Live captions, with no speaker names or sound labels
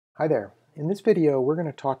Hi there. In this video, we're going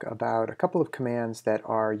to talk about a couple of commands that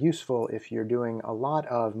are useful if you're doing a lot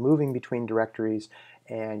of moving between directories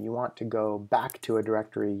and you want to go back to a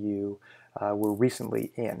directory you were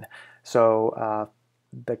recently in. So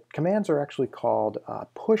the commands are actually called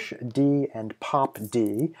pushd and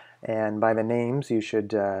popd, and by the names you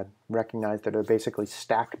should recognize that they're basically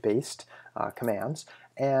stack-based commands.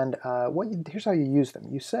 And here's how you use them.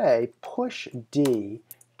 You say pushd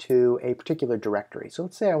to a particular directory. So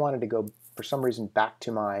let's say I wanted to go, for some reason, back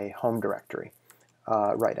to my home directory.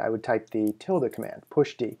 I would type the tilde command,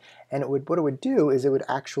 pushd, and what it would do is it would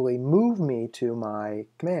actually move me to my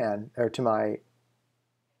command, or to my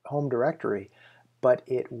home directory, but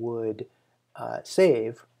it would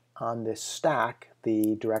save on this stack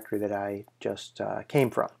the directory that I just came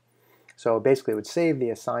from. So basically it would save the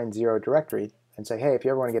assigned 0 directory and say, hey, if you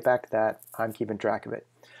ever want to get back to that, I'm keeping track of it.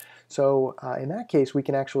 So in that case, we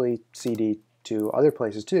can actually cd to other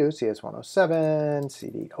places too, CS107,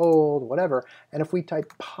 cd old, whatever. And if we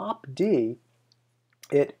type popd,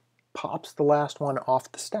 it pops the last one off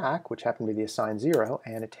the stack, which happened to be the assigned 0,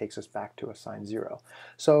 and it takes us back to assigned 0.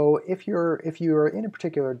 So if you're in a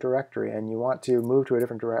particular directory and you want to move to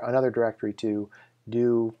another directory to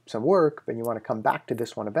do some work, but you want to come back to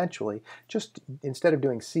this one eventually, just instead of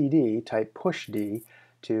doing cd, type pushd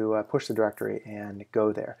to push the directory and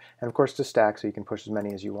go there. And of course, to stack, so you can push as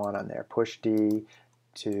many as you want on there. Push D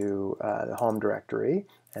to the home directory,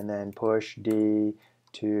 and then push D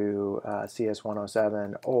to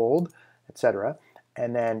CS107 old, etc.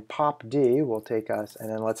 And then pop D will take us, and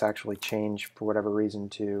then let's actually change for whatever reason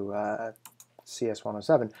to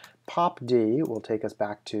CS107. Pop D will take us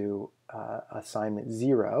back to assignment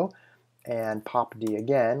 0, and pop D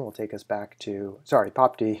again will take us back to,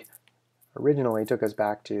 pop D originally took us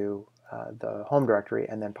back to the home directory,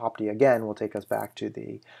 and then popd again will take us back to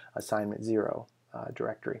the assignment 0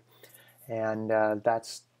 directory. And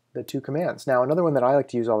that's the two commands. Now another one that I like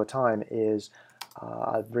to use all the time is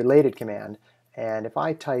a related command, and if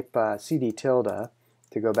I type cd tilde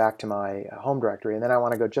to go back to my home directory, and then I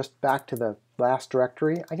want to go just back to the last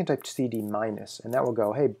directory, I can type cd minus, and that will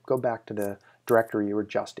go, hey, go back to the directory you were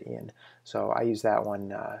just in. So I use that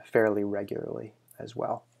one fairly regularly as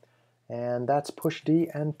well. And that's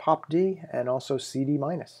pushd and popd, and also cd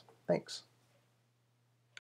minus. Thanks.